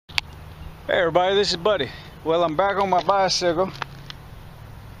Hey everybody, this is Buddy. Well, I'm back on my bicycle.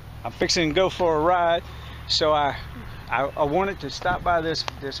 I'm fixing to go for a ride, so I wanted to stop by this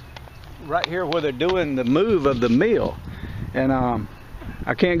right here where they're doing the move of the mill, and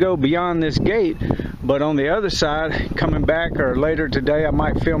I can't go beyond this gate, but on the other side, coming back or later today, I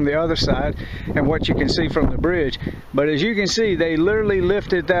might film the other side and what you can see from the bridge. But as you can see, they literally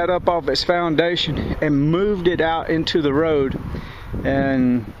lifted that up off its foundation and moved it out into the road,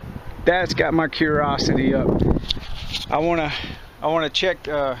 and that's got my curiosity up. I want to check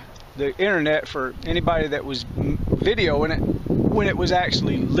the internet for anybody that was videoing it when it was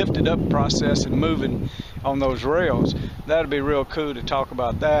actually lifted up process and moving on those rails. That'd be real cool to talk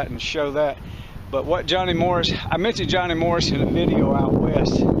about that and show that. But what Johnny Morris, I mentioned Johnny Morris in a video out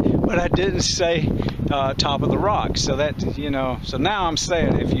west, but I didn't say top of the rock. So that, you know, so now I'm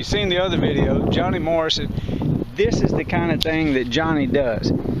saying, if you've seen the other video, Johnny Morris, this is the kind of thing that Johnny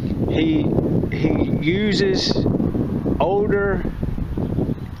does. He uses older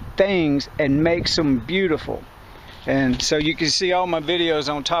things and makes them beautiful. And so you can see all my videos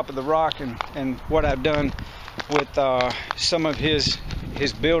on top of the rock and what I've done with some of his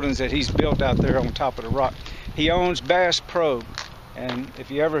buildings that he's built out there on top of the rock. He owns Bass Pro, and if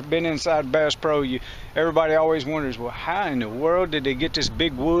you ever been inside Bass Pro, everybody always wonders, well, how in the world did they get this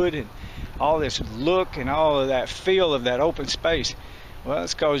big wood and all this look and all of that feel of that open space? Well,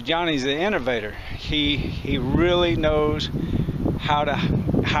 it's because Johnny's the innovator. He really knows how to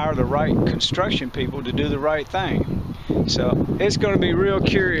hire the right construction people to do the right thing. So it's going to be real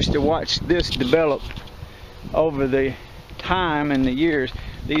curious to watch this develop over the time and the years.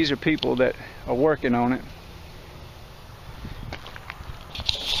 These are people that are working on it.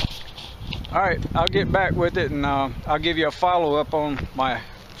 All right, I'll get back with it, and I'll give you a follow-up on my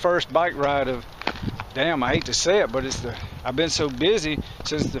first bike ride of, damn, I hate to say it, but I've been so busy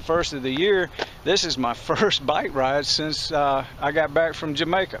since the first of the year. This is my first bike ride since I got back from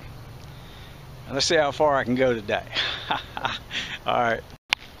Jamaica. Let's see how far I can go today. All right.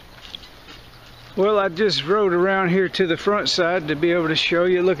 Well, I just rode around here to the front side to be able to show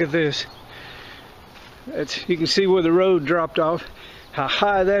you. Look at this. You can see where the road dropped off, how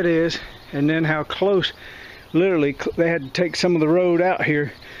high that is, and then how close. Literally, they had to take some of the road out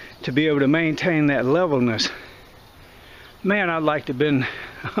here to be able to maintain that levelness. Man, I'd like to have been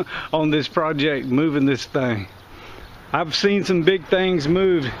on this project moving this thing. I've seen some big things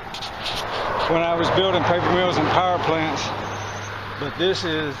moved when I was building paper mills and power plants, but this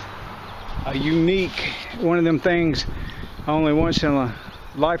is a unique, one of them things only once in a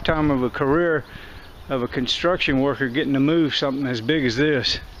lifetime of a career of a construction worker getting to move something as big as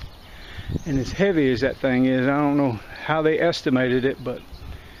this. And as heavy as that thing is, I don't know how they estimated it, but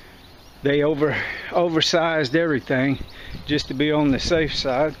they oversized everything just to be on the safe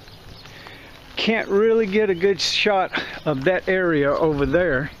side. Can't really get a good shot of that area over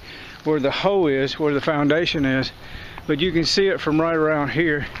there where the hoe is, where the foundation is, but you can see it from right around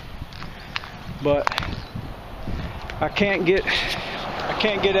here. But I can't get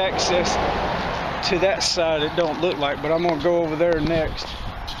access to that side, it don't look like, but I'm gonna go over there next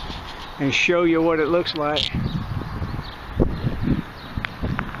and show you what it looks like.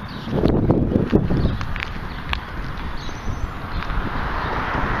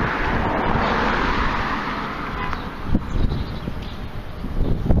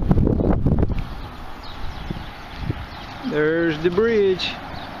 There's the bridge.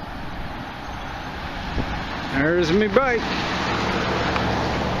 There's me bike.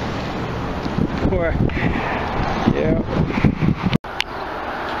 Boy, yeah.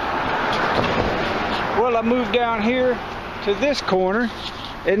 Well, I moved down here to this corner,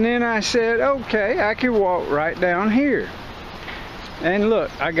 and then I said, okay, I can walk right down here. And look,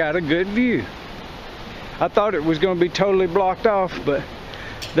 I got a good view. I thought it was going to be totally blocked off, but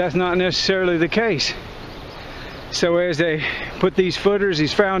that's not necessarily the case. So as they put these footers,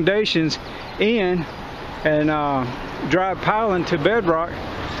 these foundations in, and drive piling to bedrock,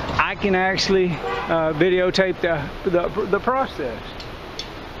 I can actually videotape the process.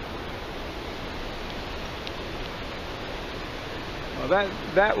 Well,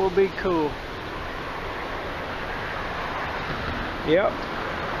 that will be cool. Yep.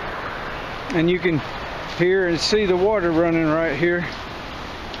 And you can hear and see the water running right here.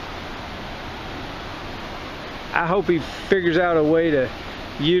 I hope he figures out a way to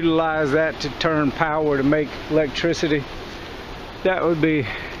utilize that to turn power to make electricity. That would be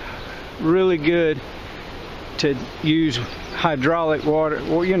really good to use hydraulic water.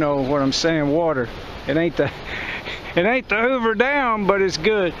 Well, you know what I'm saying, water. It ain't the Hoover down, but it's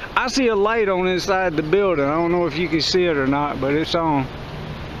good. I see a light on inside the building. I don't know if you can see it or not, but it's on.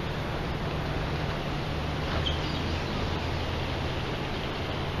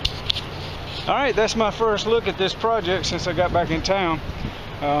 Alright, that's my first look at this project since I got back in town.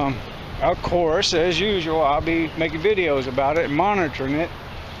 Of course, as usual, I'll be making videos about it and monitoring it.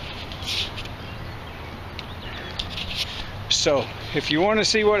 So, if you want to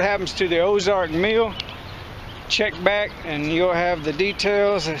see what happens to the Ozark Mill, check back and you'll have the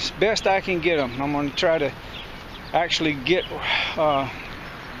details as best I can get them. I'm going to try to actually get a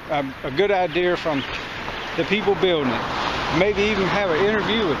good idea from the people building it. Maybe even have an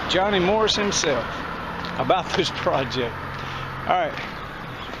interview with Johnny Morris himself about this project. Alright,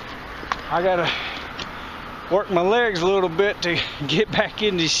 I gotta work my legs a little bit to get back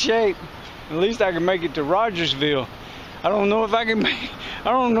into shape. At least I can make it to Rogersville. I don't know if I can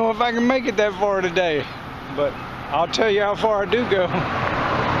make it that far today, but I'll tell you how far I do go.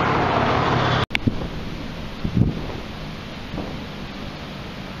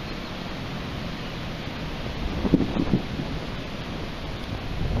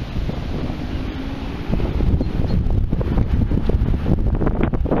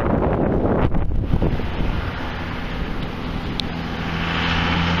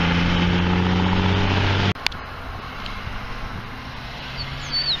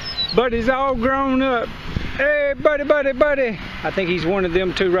 Buddy's all grown up. Hey, buddy, buddy, buddy. I think he's one of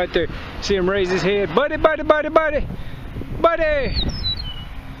them two right there. See him raise his head. Buddy, buddy, buddy, buddy. Buddy.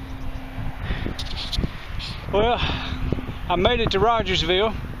 Well, I made it to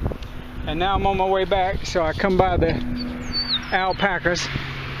Rogersville, and now I'm on my way back. So I come by the alpacas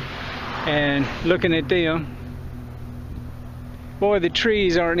and looking at them. Boy, the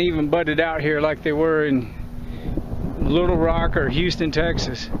trees aren't even budded out here like they were in Little Rock or Houston,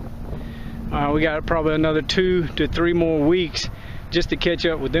 Texas. We got probably another 2 to 3 more weeks just to catch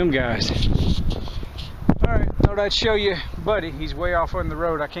up with them guys. Alright, thought I'd show you Buddy. He's way off on the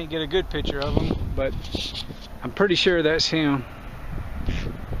road. I can't get a good picture of him, but I'm pretty sure that's him.